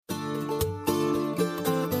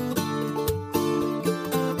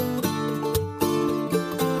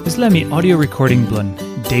Islami audio recording blun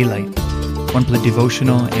Daylight. One play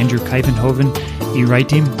devotional Andrew Kuyvenhoven,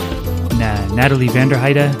 Ritim, na Natalie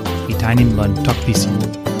Vanderheide, tainim lun tokpisin.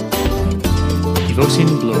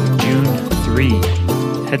 Devotion blow June 3.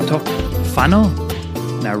 Head talk Fanol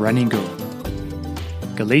na running go.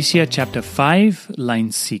 Galesia chapter 5,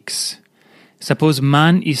 line 6. Suppose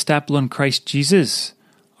man stap lun Krais Jisas.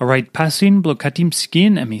 Orait pasin blow katim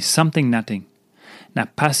skin samting nothing. Na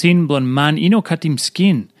pasin blon man katim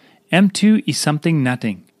skin. M2 is something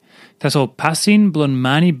nothing. Tasol pasin blon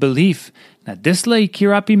mani belief. Na disla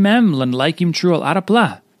kirapim lun laikim true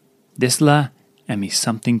arapela. Disla is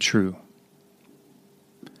something true.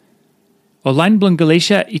 Lain blon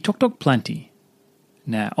Galesia toktok Planti.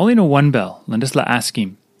 Na olino wanbel lun disla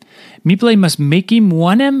askim. Mipela must mekim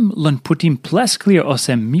wanem lun putim ples klia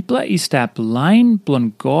Olsem. Mipela stap lain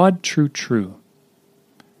blon God true.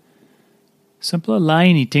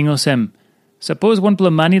 SAMPELA ting Olsem. Suppose one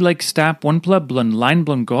pla mani like stap, one pla blun lain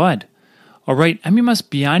blun God. Alright,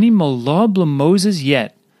 must bianim mo law blun Moses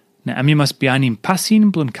yet. Na must bianim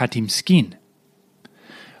pasin blun katim skin.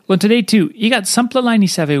 Lun today too, got sampla lain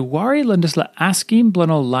save wari lundisla askim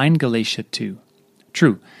blun ol lain Galesia too.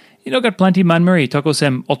 True, got Planti manmuri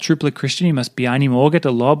tokosem ol triple Christian must bianim oget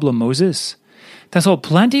a law blun Moses. Tasol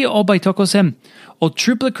Planti all by tokosem ol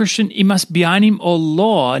triple Christian must bianim ol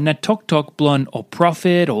law na toktok blun ol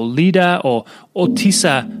prophet ol leader or ol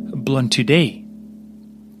tisa blun today.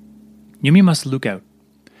 Yumi must look out.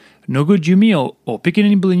 No good yumi o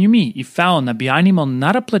pickin blun yumi foul na bianim ol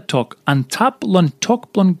narapla tok on top lun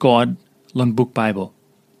tok blun God lun Buk Baibel.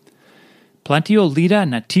 Planti ol leader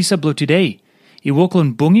na tisa blun today. Wok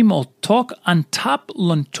lun bungim ol tok on top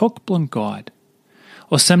lun tok blun God.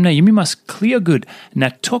 Olsem na yumi must clear good, na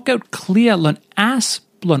talk out clear lun as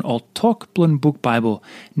blun ol talk blun Buk Baibel,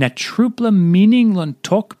 na trupla meaning lun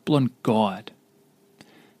talk blun God.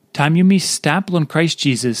 Time yumi stap blun Krais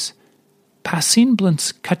Jisas, pasin blun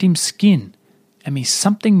katim skin,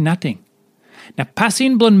 something nothing. Na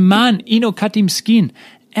pasin blun man katim skin,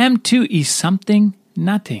 M2 is something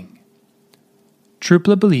nothing.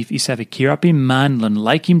 Trupla belief is have a kirapim man lun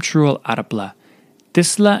laikim true arapela.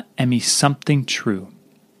 Disla something true.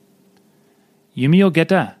 Yumi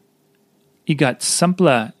geta. Got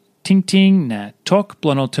SAMPELA TINGTING na tok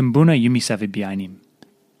blon tembuna yumi save bianim.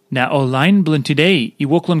 Na lain blon today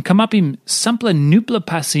wok lon kamapim SAMPELA nupla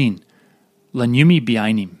pasin lon yumi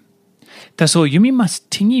bianim. Tasol yumi must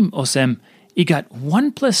tingim Olsem got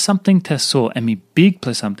 1 plus something tasol big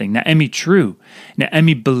plus something na true na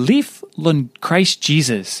belief lon Krais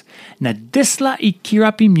Jisas na disla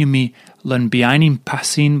kirapim yumi lon bianim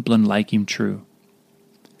pasin blon laikim true.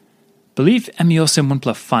 Belief Olsem 1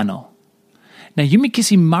 plus Fanol. Na yumi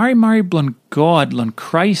kisi mari blon God lon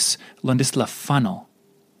Krais lon disla Fanol.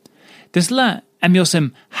 Disla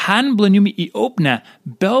Olsem han blon yumi opna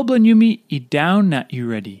bel blon yumi down na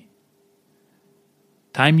ready.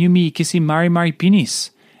 Time yumi kisi mari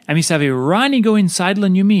pinis. Save rani go inside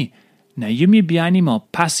lon yumi. Na yumi bianim al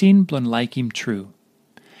pasin blon laikim true.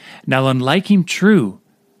 Na lon laikim true.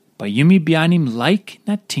 Ba yumi bianim like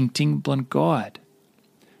na ting blon God.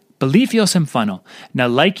 Belief Olsem Fanol. Na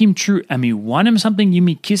laikim true wanem something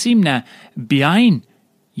yumi kisim na biain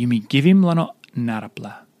yumi give him lano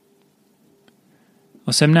narapela.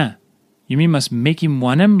 Olsem na yumi must mekim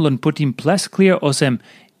wanem lon putim ples klia Olsem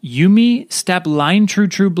yumi stap lain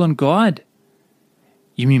true blon God.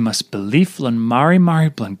 Yumi must belief lon mari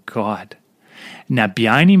blon God. Na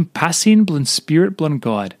biainim pasin blon spirit blon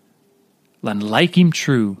God. Lon laikim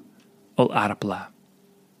true ol arapela.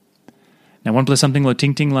 Now 1 plus something lo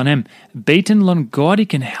ting lanem. Baitin lon God he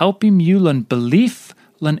can help him you lon belief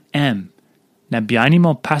lon Na biainim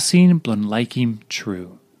ol pasin blon laikim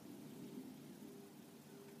true.